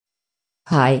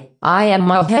Hi, I am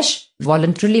Mahesh,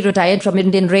 voluntarily retired from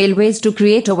Indian Railways to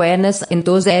create awareness in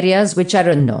those areas which are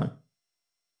unknown,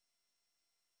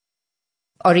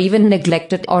 or even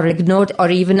neglected or ignored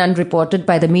or even unreported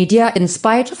by the media in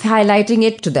spite of highlighting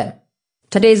it to them.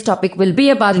 Today's topic will be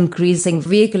about increasing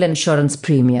vehicle insurance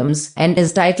premiums and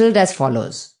is titled as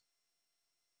follows.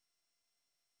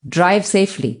 Drive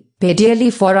safely, pay dearly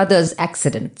for others'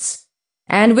 accidents.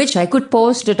 And which I could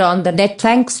post it on the net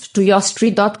thanks to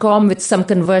yourstreet.com with some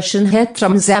conversion hit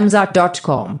from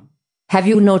zamzat.com. Have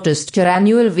you noticed your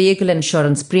annual vehicle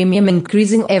insurance premium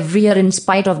increasing every year in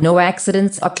spite of no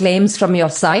accidents or claims from your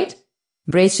side?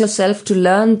 Brace yourself to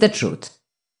learn the truth.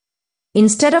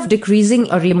 Instead of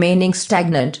decreasing or remaining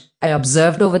stagnant, I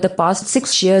observed over the past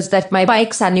 6 years that my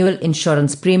bike's annual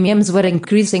insurance premiums were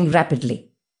increasing rapidly.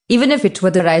 Even if it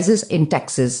were the rises in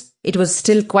taxes, it was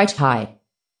still quite high.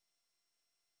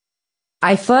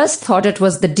 I first thought it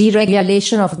was the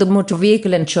deregulation of the motor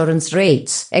vehicle insurance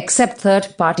rates, except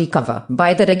third-party cover,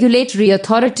 by the regulatory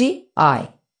authority,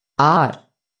 IRDAI,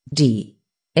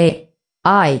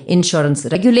 Insurance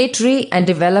Regulatory and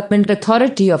Development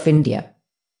Authority of India.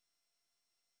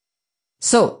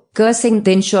 So, cursing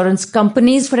the insurance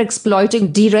companies for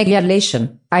exploiting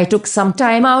deregulation, I took some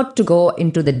time out to go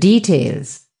into the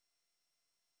details.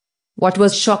 What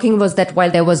was shocking was that while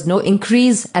there was no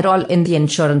increase at all in the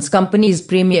insurance companies'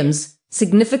 premiums,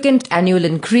 significant annual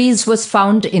increase was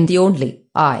found in the only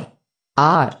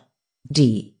IRDAI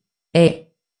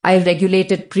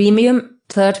regulated premium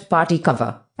third-party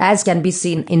cover, as can be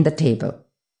seen in the table.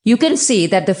 You can see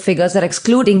that the figures are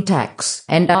excluding tax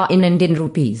and are in Indian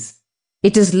rupees.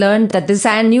 It is learned that this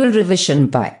annual revision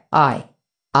by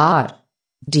IRDAI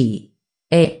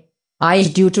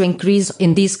is due to increase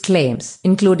in these claims,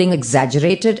 including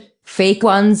exaggerated, fake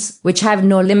ones, which have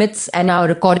no limits and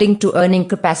are according to earning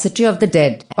capacity of the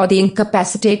dead or the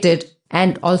incapacitated,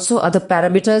 and also other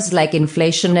parameters like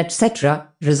inflation, etc.,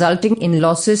 resulting in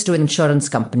losses to insurance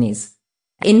companies.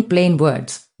 In plain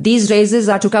words, these raises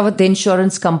are to cover the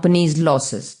insurance companies'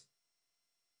 losses.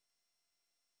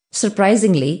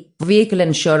 Surprisingly, vehicle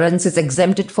insurance is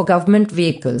exempted for government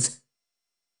vehicles,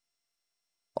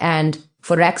 and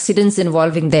for accidents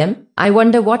involving them, I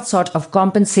wonder what sort of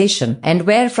compensation and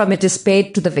where from it is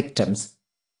paid to the victims.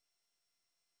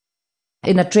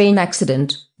 In a train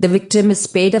accident, the victim is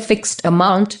paid a fixed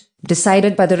amount,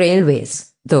 decided by the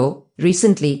railways, though,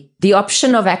 recently, the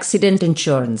option of accident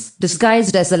insurance,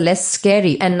 disguised as a less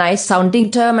scary and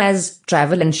nice-sounding term as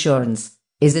travel insurance,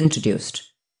 is introduced.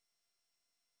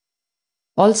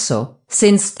 Also,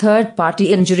 since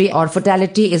third-party injury or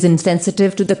fatality is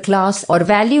insensitive to the class or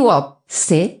value of,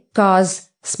 say, cars,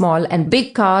 small and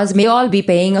big cars may all be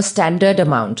paying a standard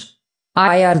amount.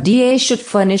 IRDAI should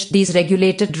furnish these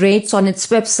regulated rates on its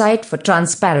website for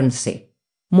transparency.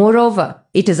 Moreover,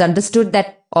 it is understood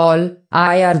that all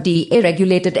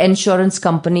IRDAI-regulated insurance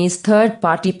companies'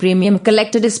 third-party premium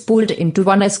collected is pooled into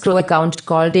one escrow account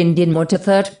called Indian Motor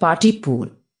Third-Party Pool.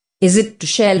 Is it to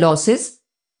share losses?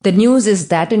 The news is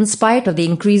that in spite of the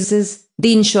increases,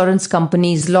 the insurance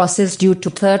company's losses due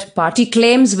to third-party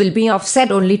claims will be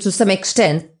offset only to some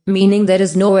extent, meaning there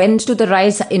is no end to the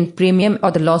rise in premium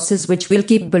or the losses which will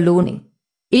keep ballooning.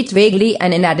 It vaguely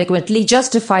and inadequately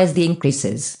justifies the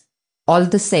increases. All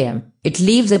the same, it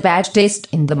leaves a bad taste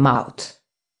in the mouth.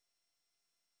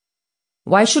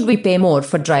 Why should we pay more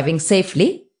for driving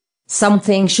safely?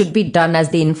 Something should be done as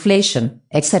the inflation,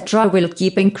 etc. will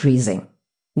keep increasing.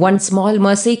 One small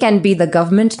mercy can be the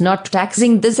government not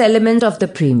taxing this element of the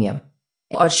premium.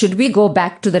 Or should we go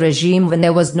back to the regime when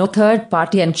there was no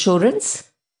third-party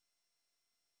insurance?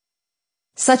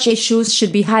 Such issues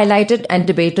should be highlighted and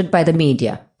debated by the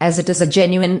media, as it is a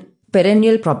genuine,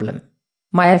 perennial problem.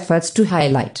 My efforts to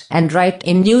highlight and write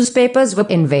in newspapers were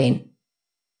in vain.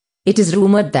 It is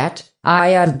rumored that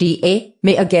IRDAI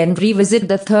may again revisit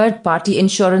the third-party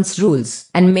insurance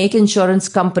rules and make insurance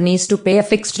companies to pay a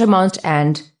fixed amount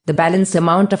and the balance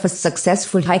amount of a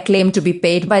successful high claim to be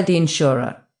paid by the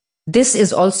insurer. This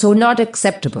is also not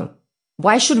acceptable.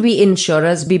 Why should we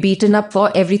insurers be beaten up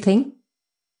for everything?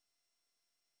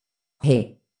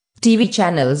 Hey, TV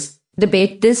channels,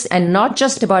 debate this and not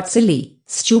just about silly,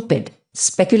 stupid,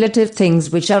 speculative things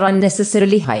which are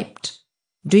unnecessarily hyped.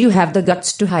 Do you have the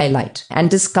guts to highlight and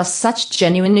discuss such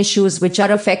genuine issues which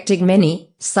are affecting many,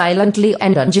 silently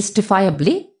and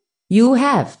unjustifiably? You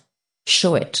have.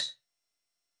 Show it.